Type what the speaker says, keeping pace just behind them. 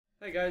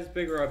Hi guys,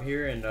 Big Rob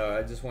here, and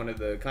I just wanted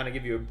to kind of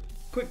give you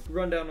a quick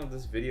rundown of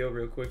this video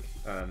real quick.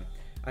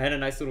 I had a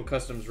nice little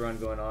customs run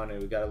going on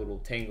and we got a little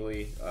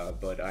tangly,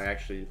 but I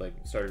actually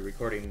started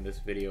recording this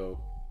video,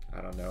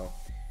 I don't know,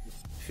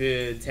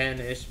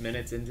 10-ish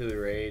minutes into the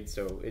raid,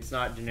 so it's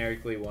not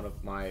generically one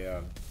of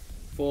my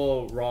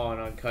full raw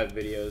and uncut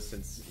videos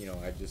since,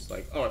 I just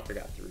I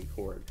forgot to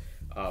record.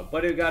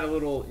 But it got a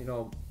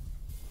little,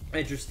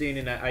 interesting,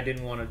 and I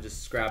didn't want to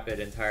just scrap it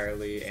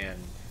entirely, and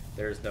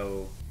there's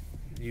no...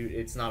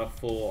 it's not a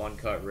full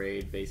uncut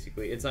raid.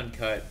 Basically it's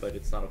uncut, but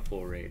it's not a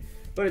full raid.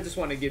 But I just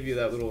want to give you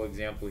that little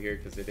example here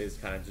because it is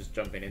kind of just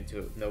jumping into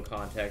it with no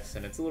context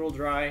and it's a little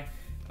dry,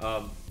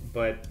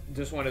 but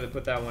just wanted to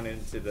put that one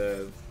into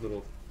the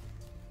little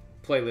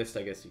playlist,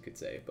 I guess you could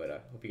say. But I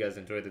hope you guys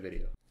enjoyed the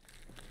video.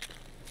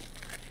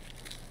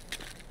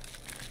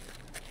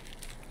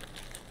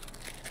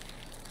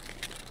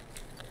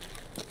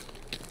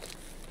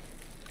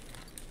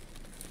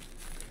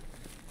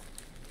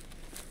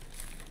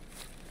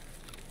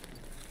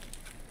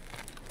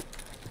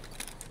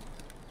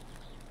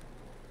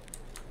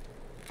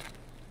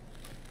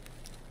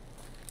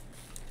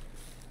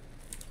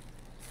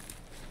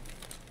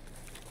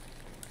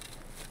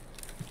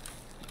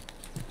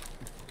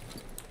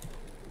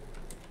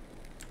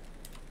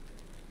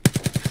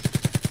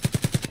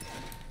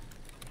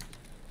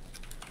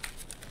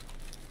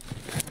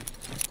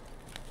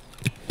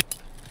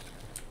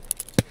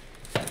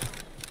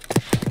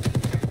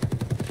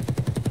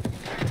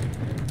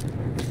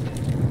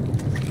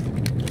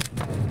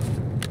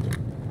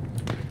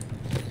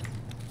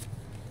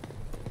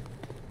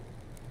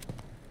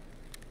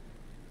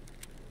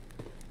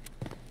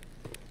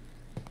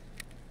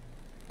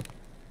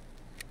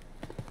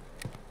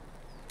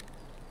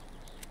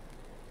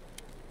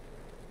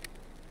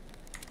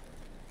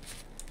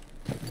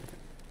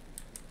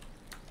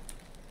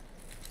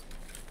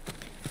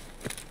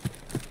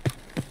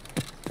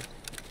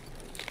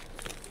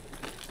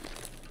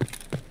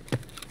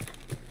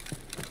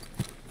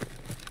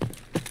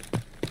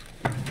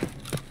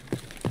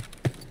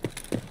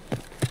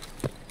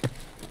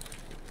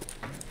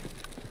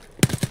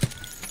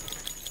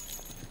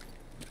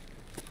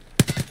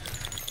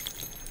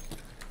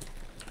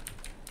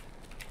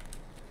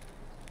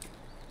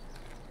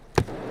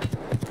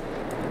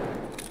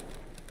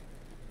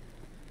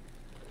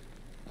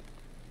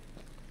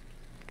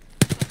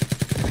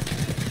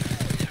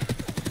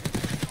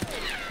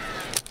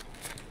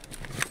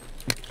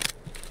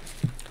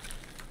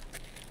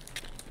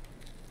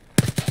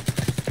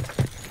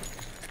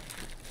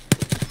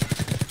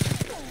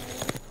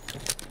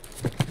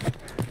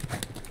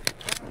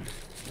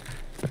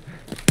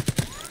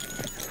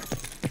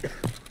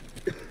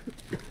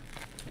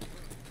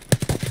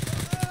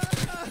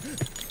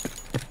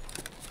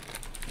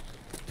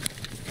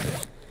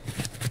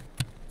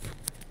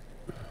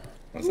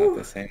 Was that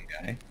the same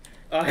guy?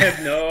 I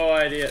have no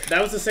idea.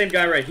 That was the same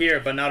guy right here,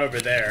 but not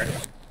over there.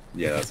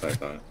 Yeah, that's what I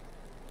thought.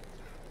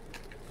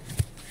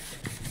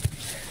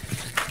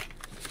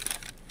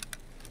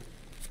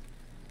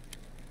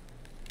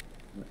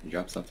 You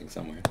dropped something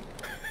somewhere.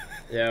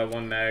 Yeah,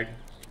 one mag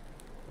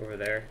over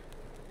there.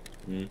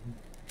 Mm-hmm.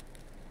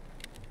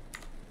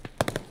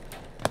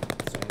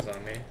 Someone's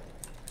on me.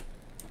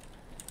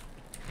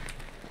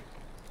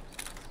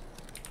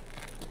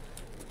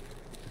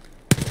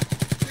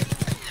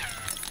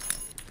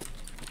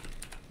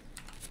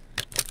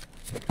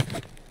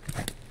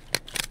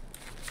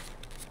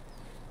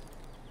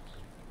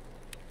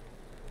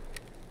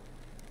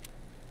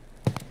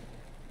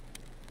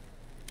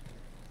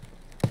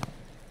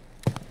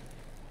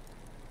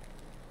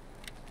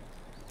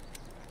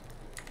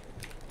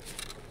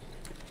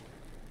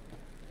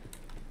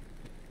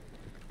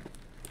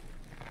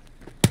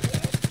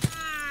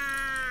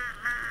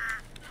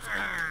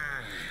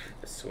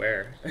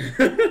 Swear.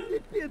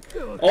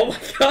 Oh my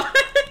god!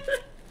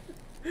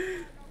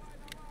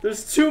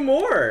 There's two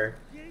more!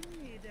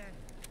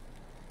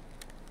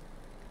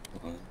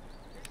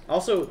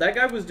 Also, that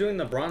guy was doing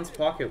the bronze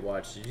pocket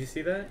watch. Did you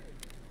see that?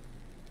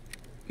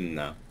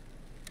 No.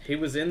 He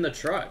was in the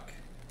truck.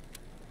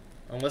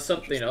 Unless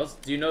something else...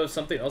 Do you know if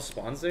something else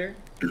spawns there?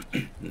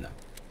 No.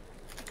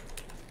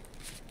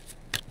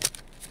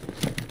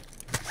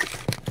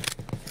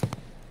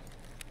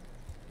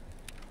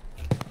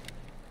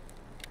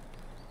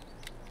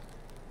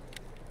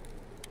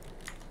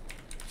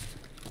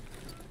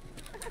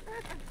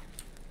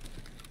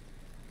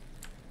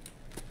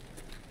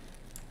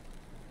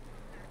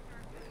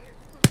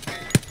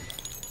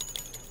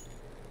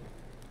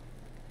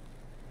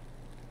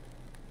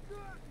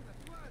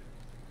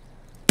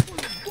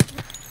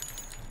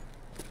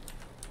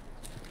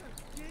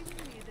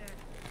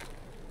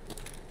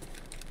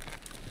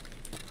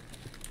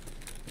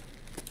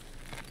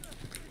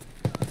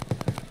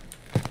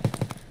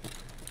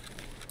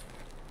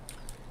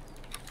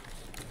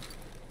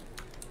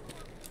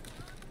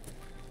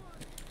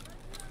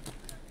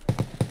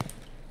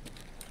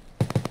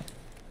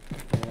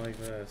 Like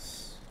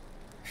this.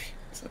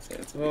 So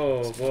that's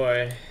Oh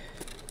boy.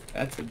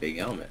 That's a big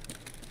helmet.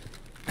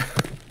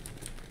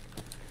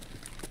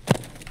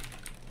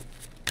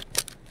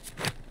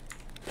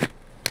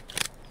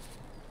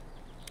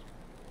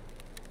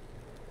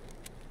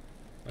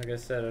 I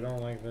said, I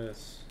don't like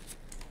this.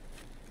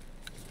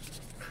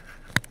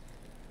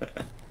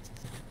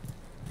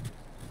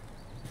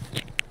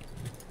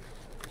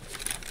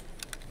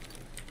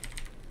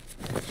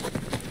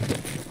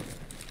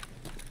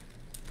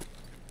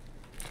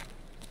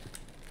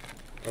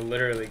 I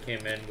literally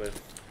came in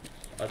with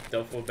a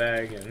duffel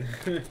bag and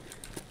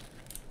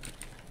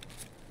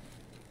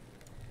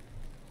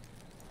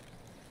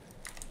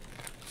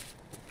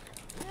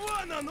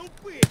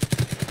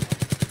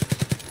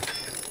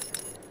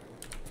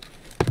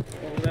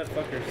oh, that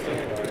fucker's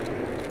still alive.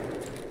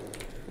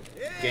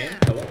 Game?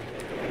 Hello?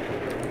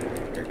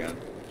 Air gun.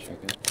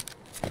 Check it.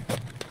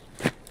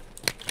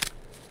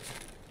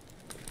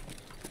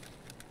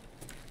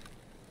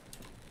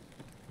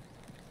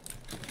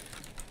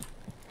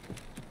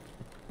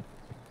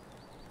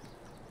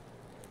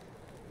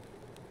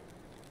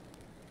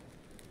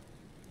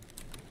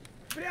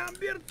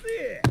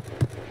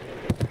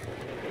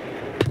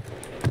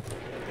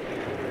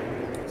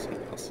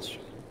 Someone else is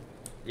shooting.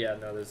 Yeah,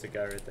 no, there's a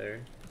guy right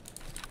there.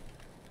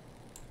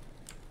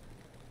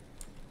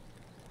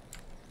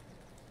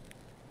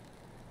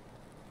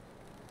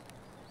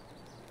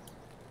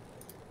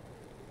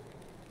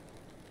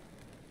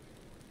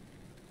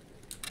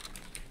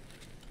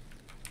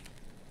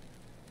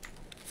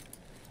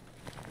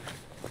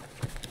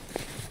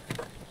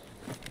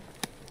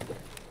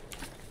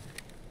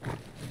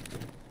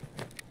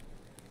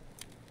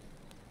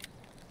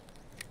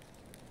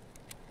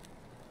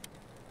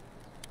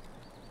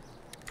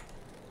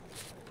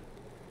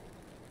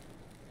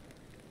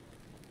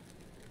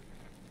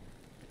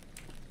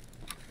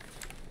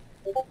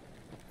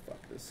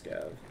 Fuck this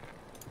scav.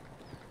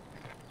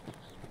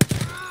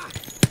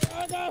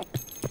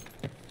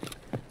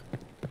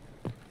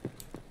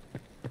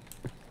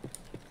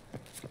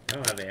 I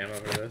don't have the ammo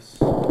for this.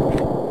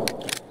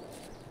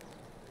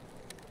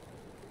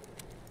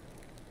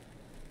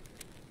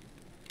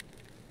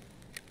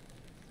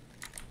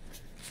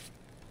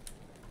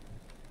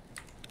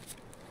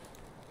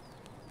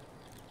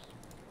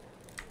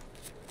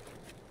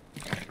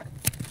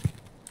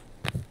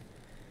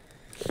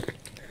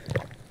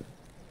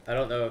 I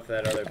don't know if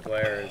that other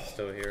player is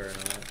still here or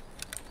not.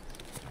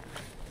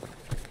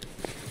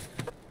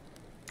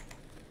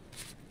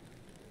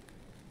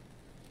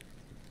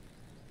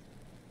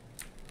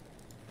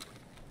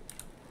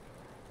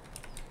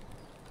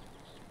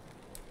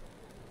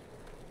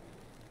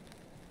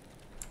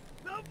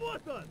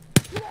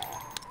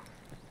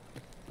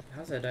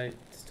 How's that guy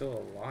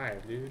still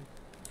alive, dude?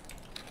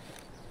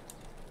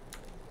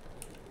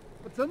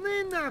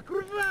 Пацаны, на,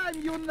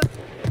 окружаем на.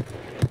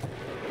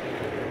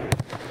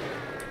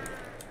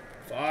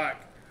 Fuck!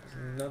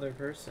 There's another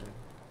person.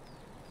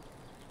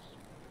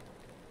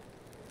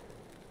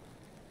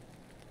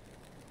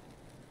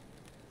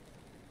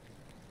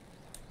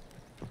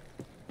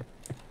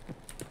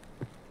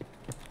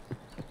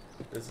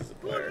 This is a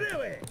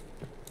player.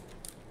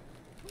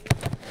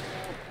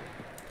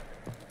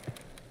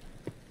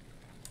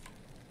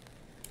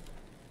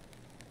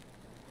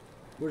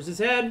 Where's his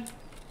head?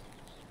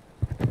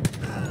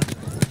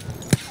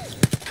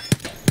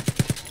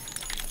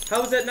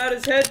 How is that not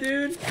his head,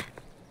 dude?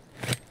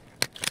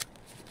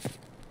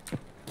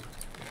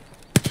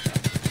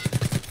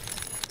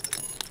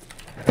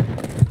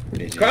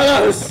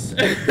 Carlos!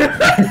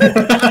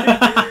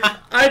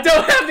 I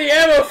don't have the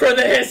ammo for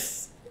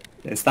this!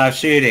 Stop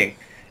shooting.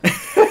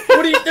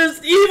 What are you?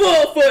 There's evil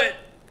afoot!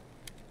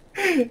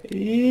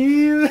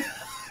 Ew.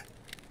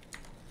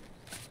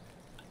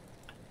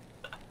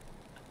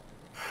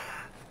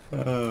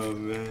 Oh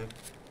man.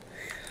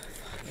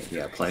 You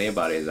got plenty of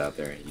bodies out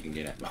there. You can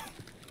get ammo.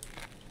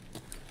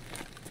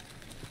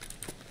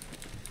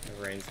 The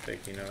rain's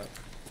picking up.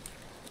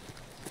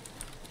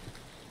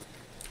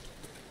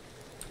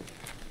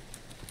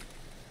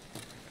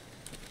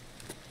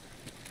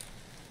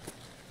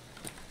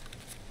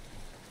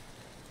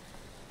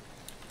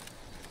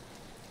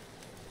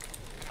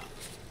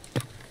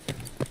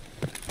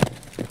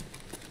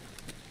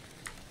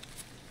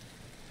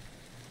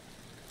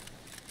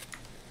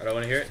 I don't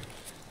want to hear it.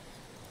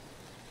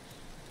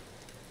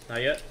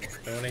 Not yet. I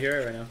don't want to hear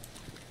it right now.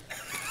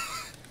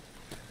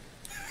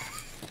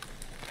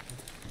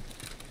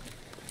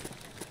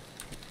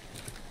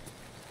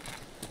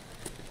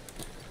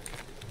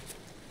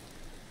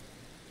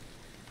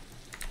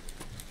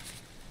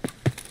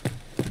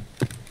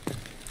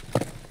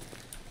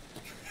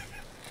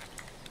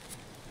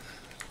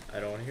 I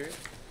don't want to hear it.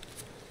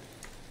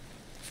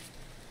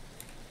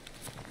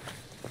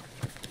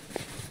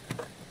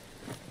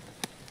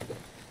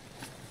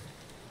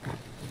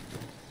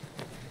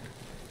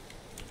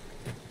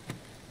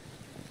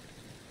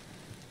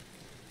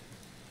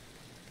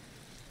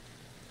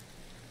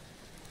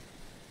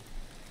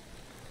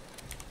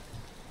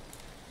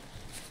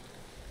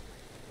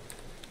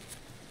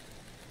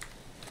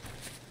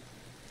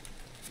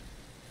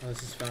 Oh,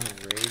 this is found in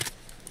raid.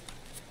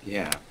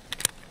 Yeah.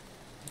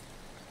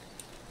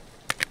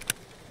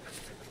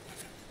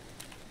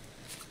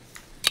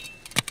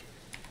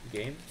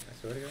 Game? I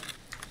swear to God.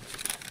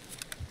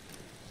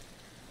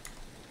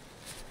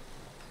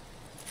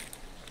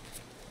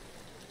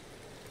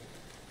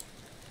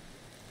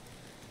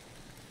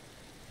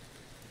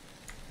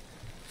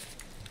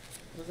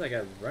 What's that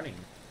guy running?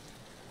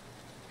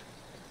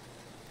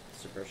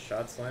 Super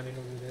shots landing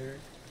over there.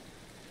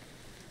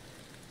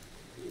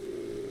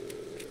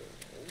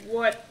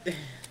 What?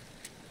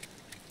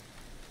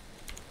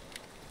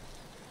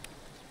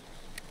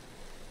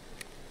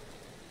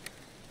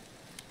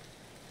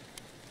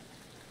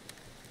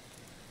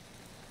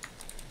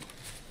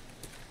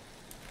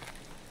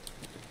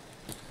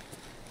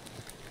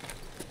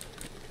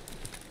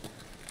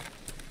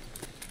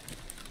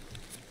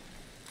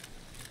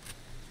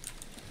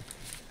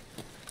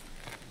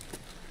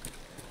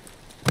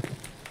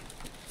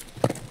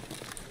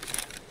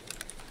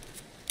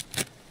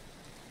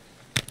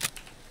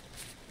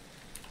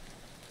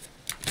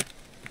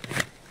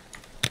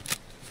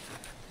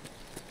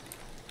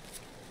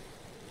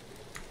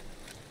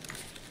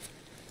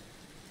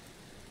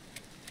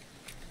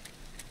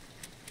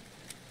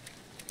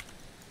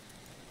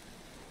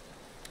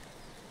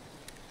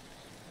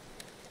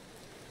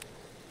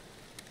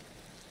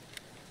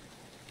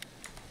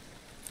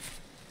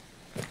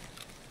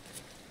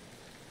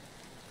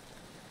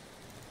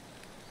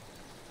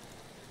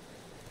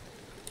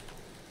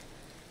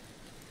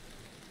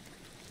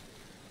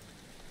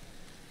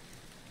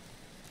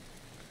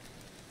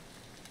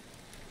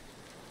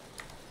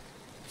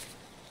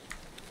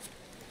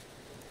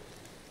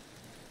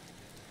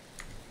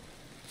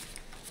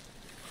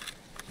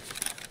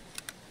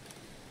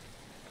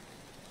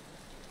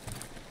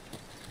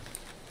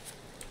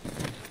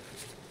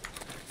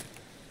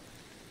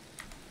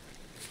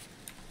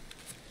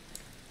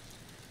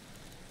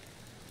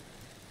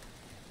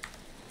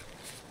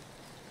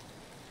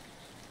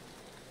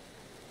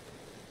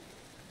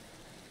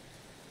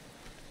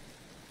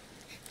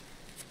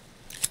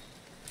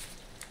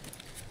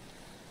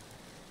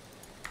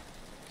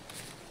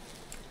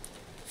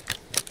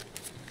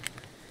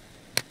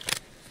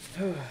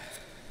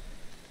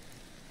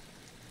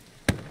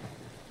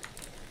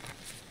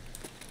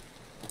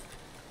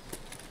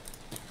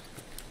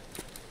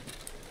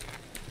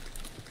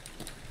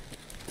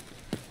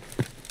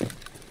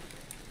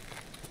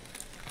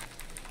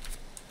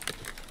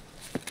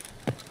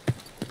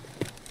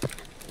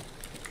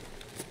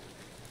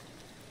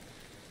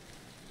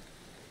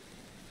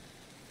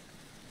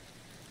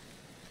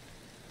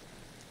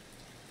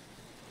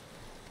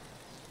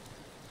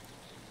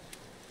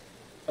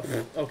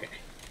 Okay.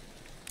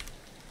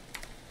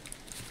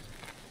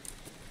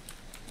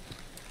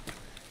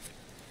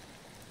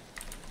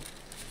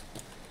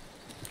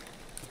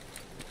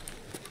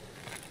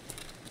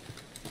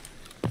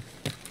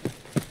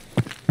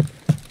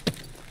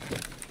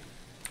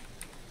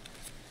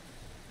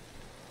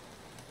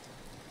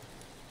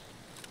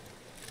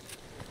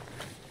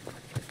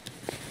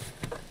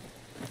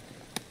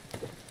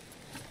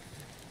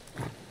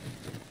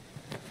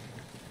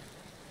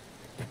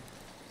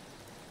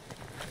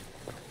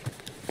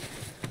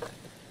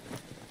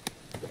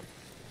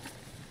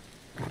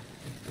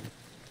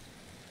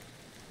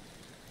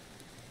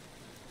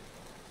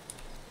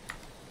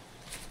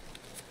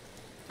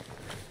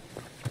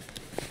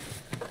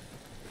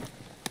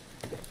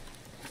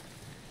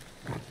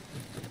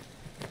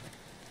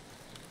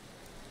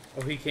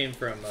 Oh, he came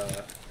from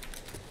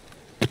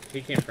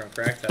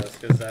Cracked House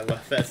because I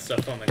left that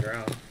stuff on the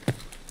ground.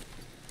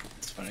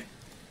 It's funny.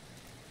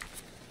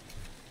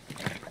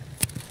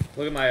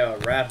 Look at my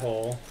rat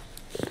hole.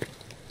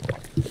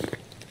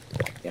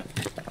 Yeah.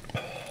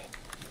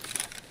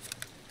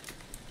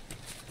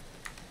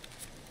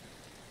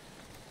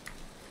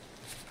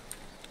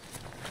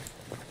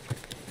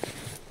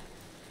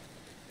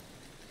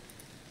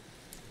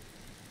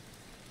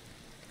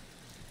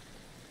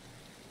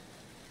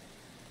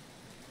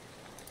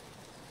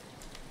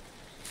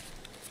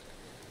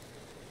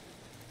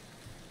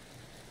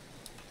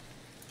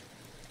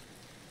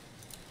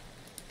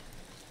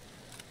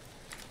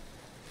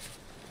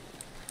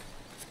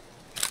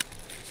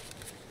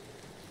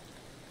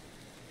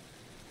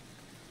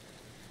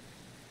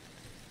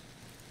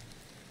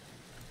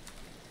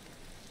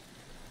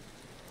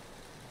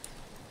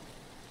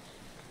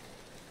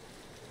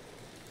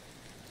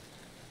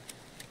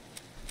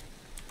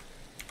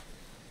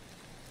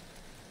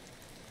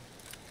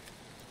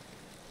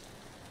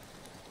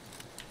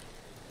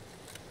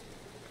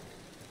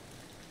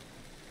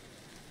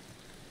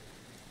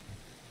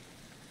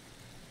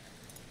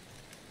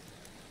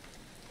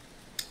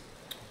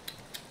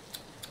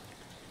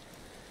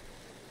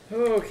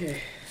 Okay.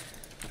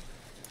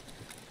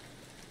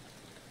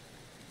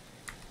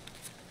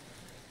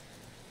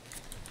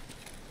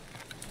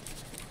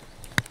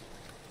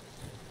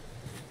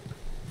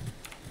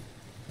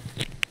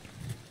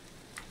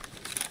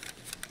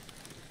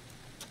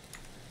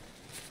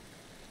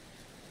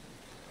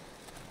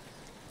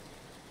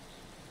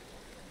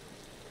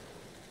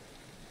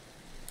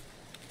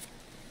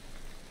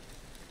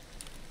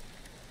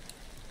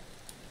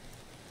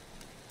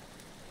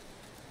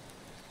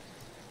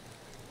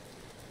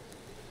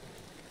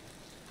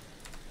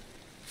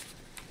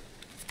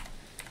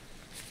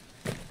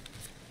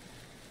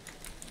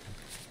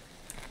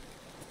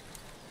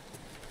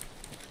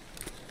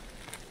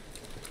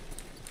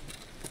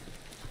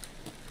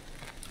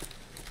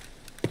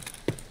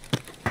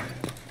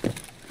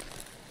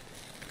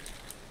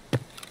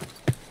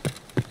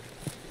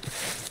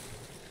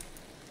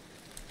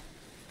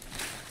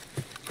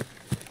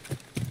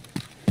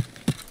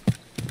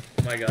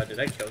 my god, did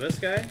I kill this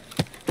guy?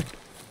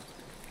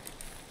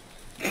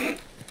 I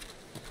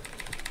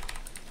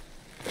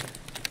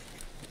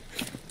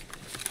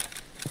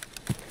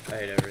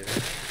hate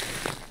everything.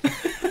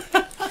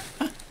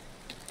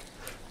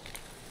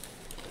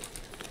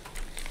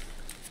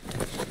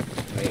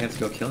 Well, you have to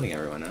go killing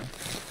everyone, huh?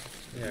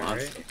 Yeah,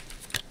 Monster. right?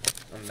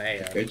 I'm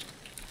mad. Good.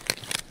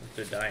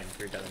 After dying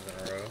 3 times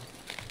in a row.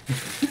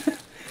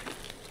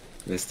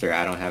 Mister,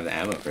 I don't have the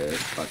ammo for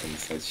this. Fucking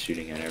starts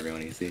shooting at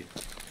everyone you see.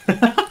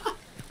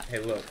 Hey,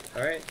 look,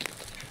 alright?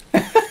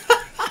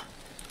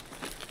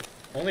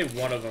 Only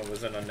one of them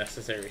was an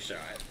unnecessary shot.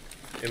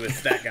 It was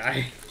that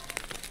guy.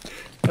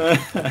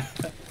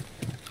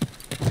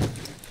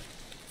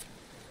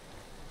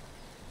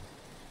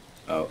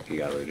 Oh, he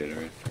got looted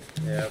already.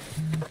 Yep.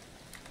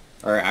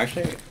 Or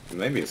actually,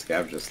 maybe a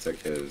scav just took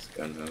his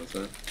gun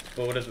also.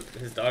 But what is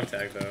his dog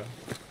tag, though?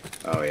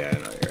 Oh yeah,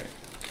 no, you're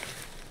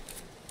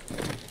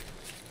right.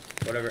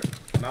 Whatever.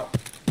 I'm out.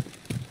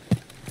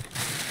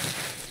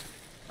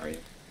 Are you?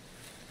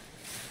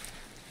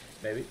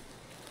 Maybe.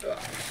 Ugh.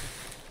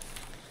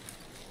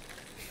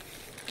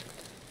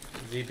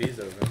 ZB's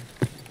open.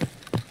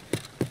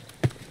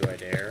 Do I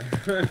dare?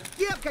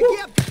 Кепка,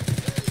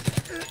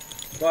 кепка!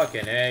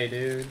 Fucking A,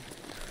 dude.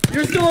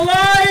 You're still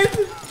alive!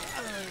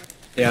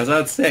 Yeah, I was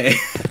about to say.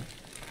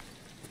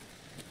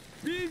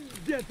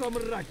 Пиздец,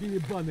 мраки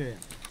ебаные!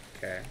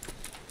 Okay.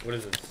 What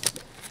is this?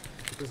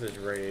 This is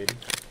raid.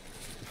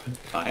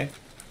 Hi.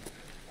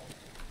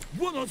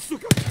 Вон он,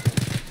 сука!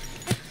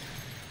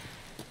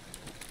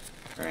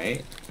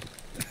 Alright.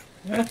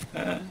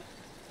 That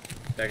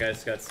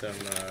guy's got some,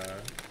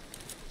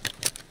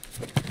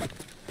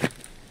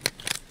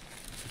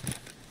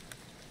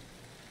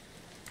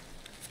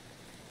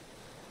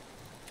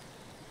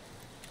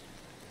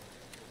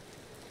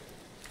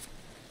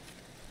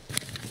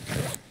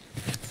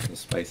 Some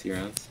spicy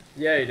rounds.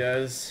 Yeah, he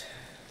does.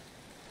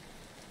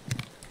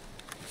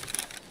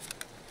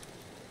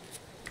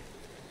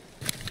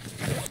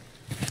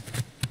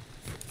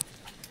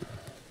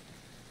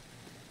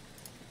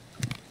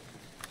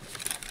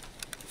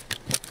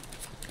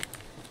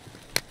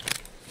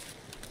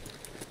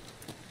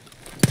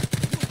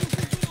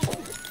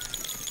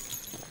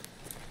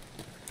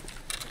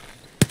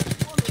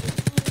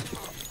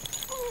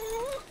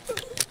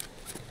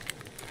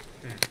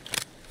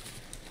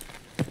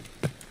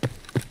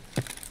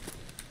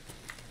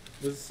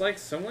 Was like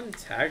someone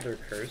tagged or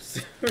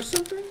cursed or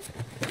something?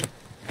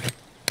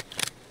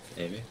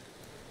 Maybe.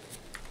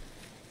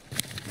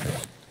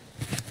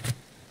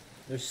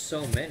 There's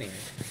so many.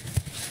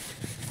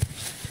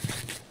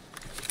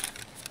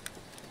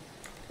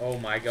 Oh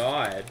my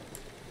god.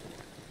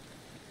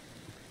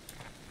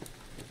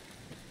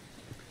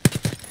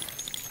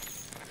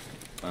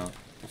 Well.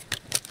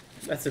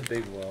 That's a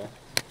big well.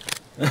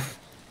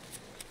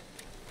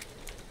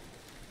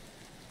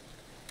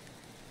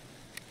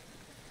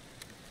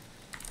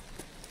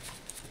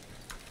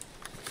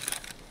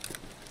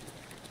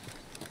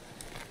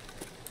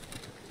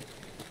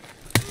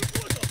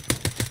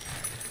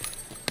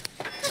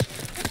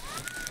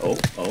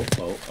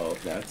 Oh,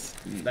 that's...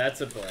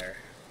 That's a flare.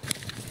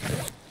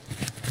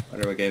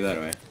 Wonder what gave that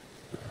away.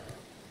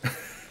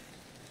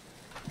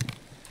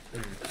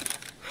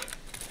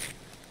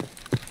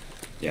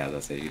 Yeah,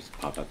 that's it. You just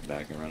pop out the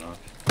back and run off.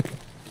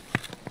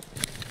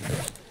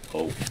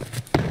 Oh.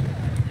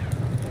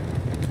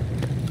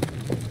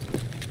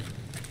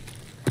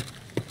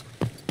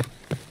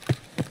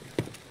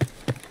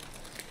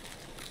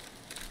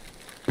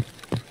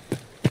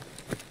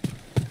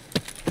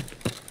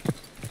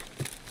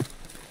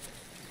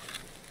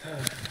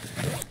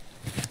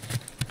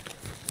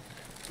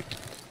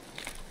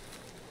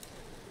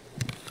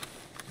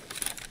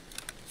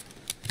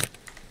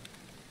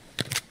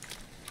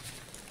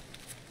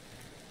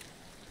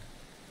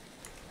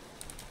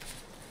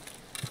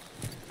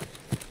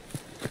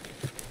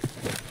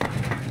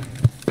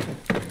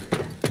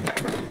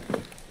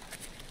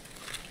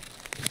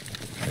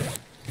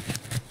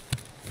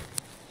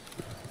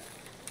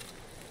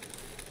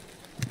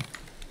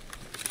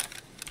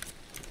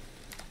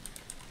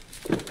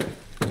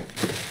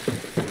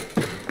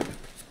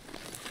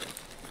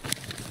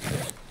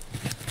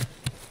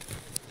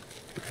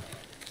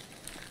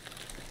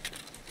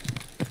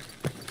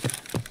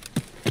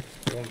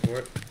 Going for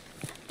it.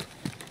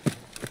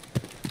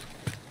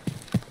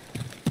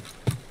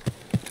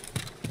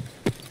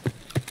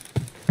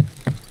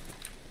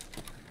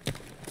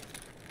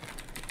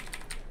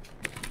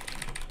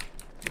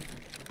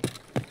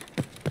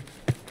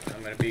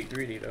 I'm gonna be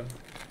greedy though.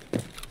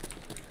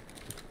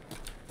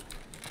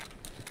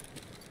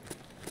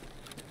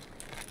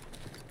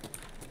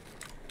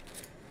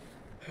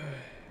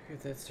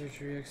 Get that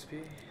surgery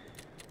XP.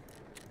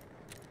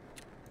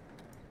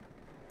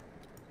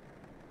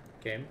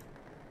 Game.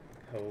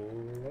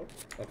 Hold up.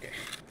 Okay.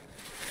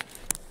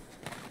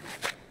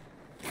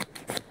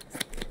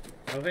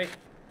 Okay.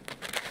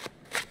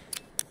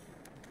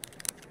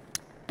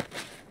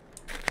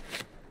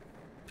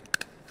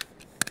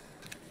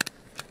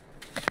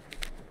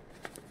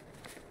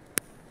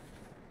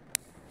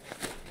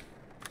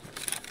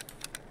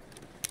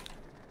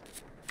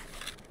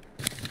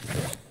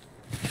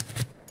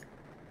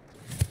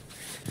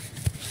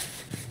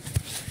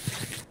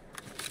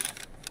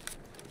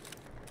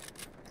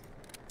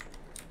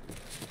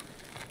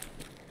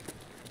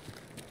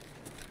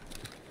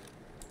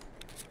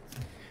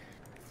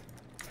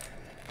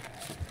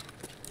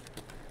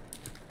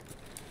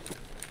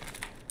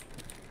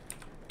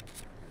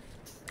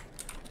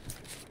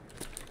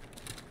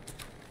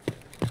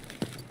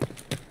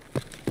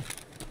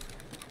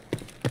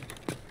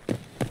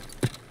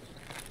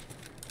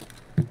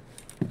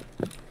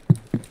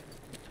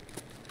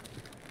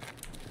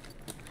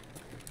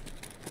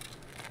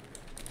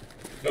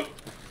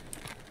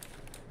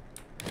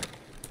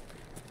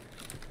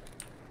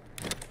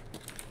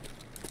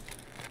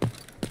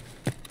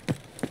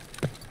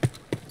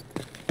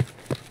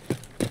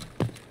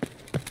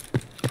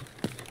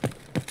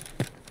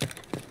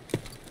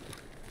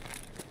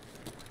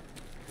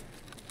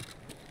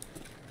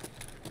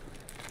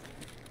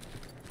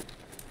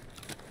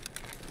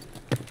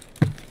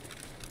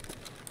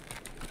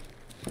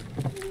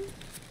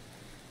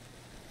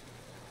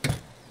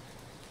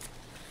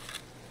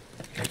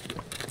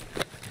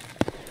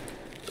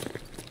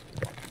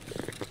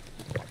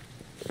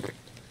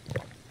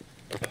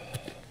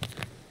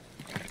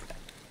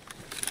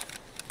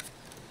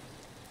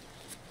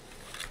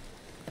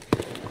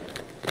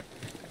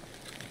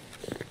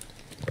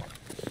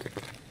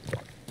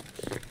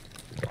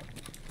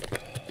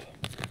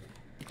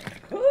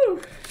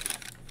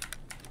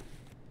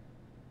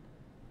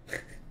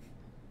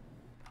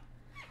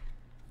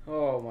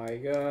 Oh my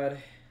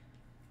god.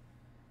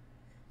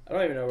 I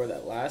don't even know where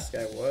that last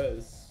guy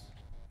was.